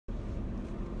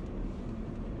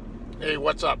Hey,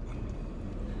 what's up?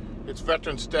 It's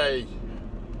Veterans Day,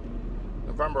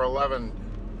 November 11,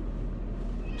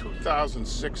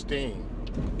 2016.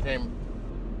 Came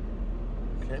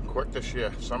quick this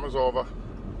year. Summer's over.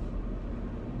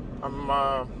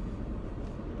 I'm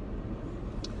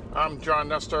John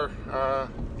Nestor,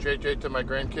 JJ to my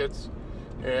grandkids,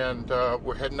 and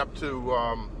we're heading up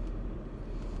to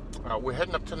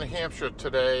New Hampshire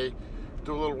today.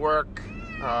 Do a little work,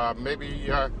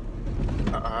 maybe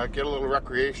get a little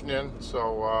recreation in.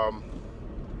 So I'm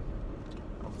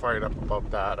fired up about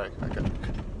that. I got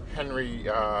Henry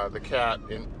the cat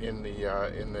in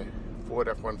the Ford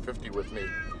F-150 with me,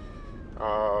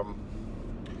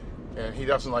 and he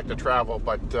doesn't like to travel,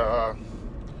 but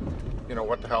you know,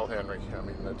 what the hell, Henry? I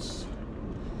mean,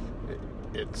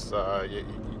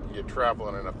 you're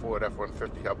traveling in a Ford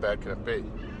F-150. How bad can it be?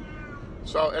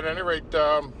 So at any rate,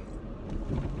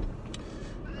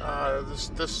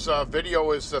 this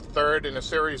video is the third in a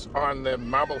series on the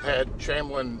Marblehead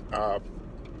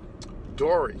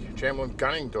Dory, Chamberlain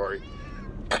gunning Dory.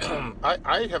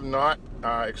 I have not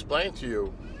explained to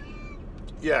you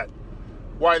yet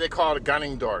why they call it a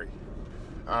gunning Dory.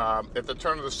 At the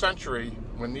turn of the century,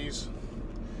 when these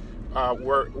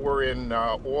were in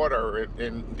order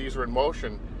and these were in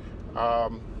motion,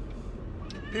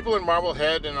 people in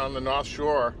Marblehead and on the North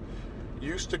Shore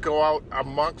used to go out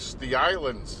amongst the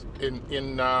islands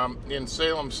in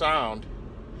Salem Sound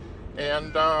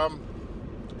and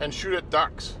shoot at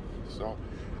ducks. So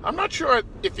I'm not sure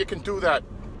if you can do that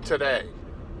today.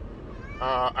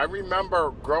 I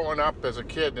remember growing up as a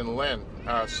kid in Lynn,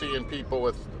 seeing people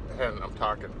with, and I'm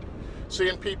talking,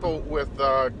 seeing people with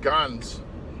guns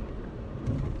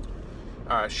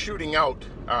shooting out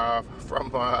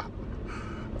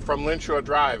from Lynn Shore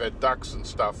Drive at ducks and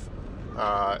stuff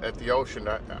at the ocean.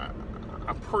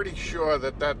 I'm pretty sure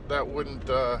that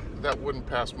wouldn't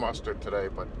pass muster today.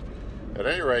 But at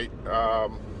any rate,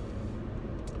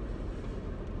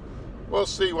 we'll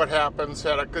see what happens.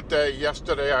 Had a good day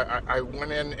yesterday. I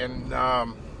went in and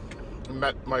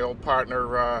met my old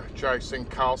partner Jai Singh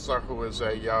Khalsa, who is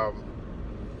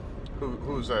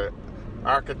who's a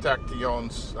architect. He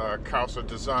owns Khalsa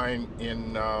Design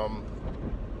in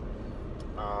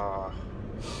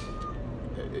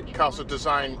Khalsa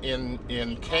Design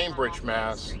in Cambridge,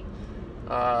 Mass.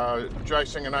 Jai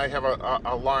Singh and I have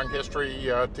a long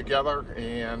history together,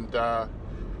 and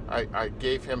I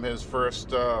gave him his first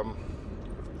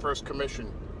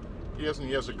commission years and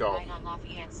years ago,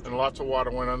 and lots of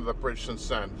water went under the bridge since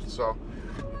then. So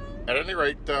at any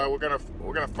rate, we're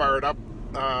gonna fire it up.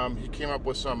 He came up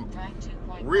with some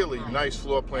really nice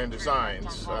floor plan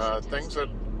designs, things that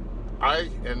I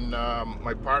and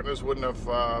my partners wouldn't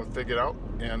have figured out,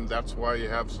 and that's why you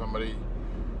have somebody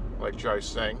like Jai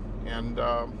Singh. And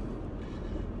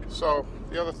so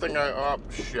the other thing,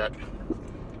 shit,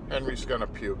 Henry's gonna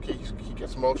puke. He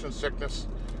gets motion sickness,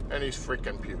 and he's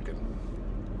freaking puking.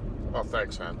 Well,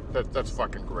 thanks, Hen. That's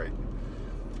fucking great.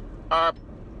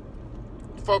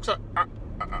 Folks,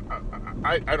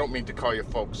 I don't mean to call you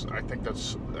folks. I think that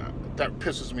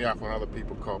pisses me off when other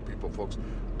people call people folks.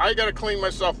 I gotta clean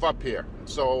myself up here,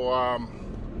 so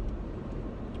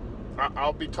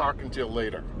I'll be talking to you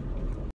later.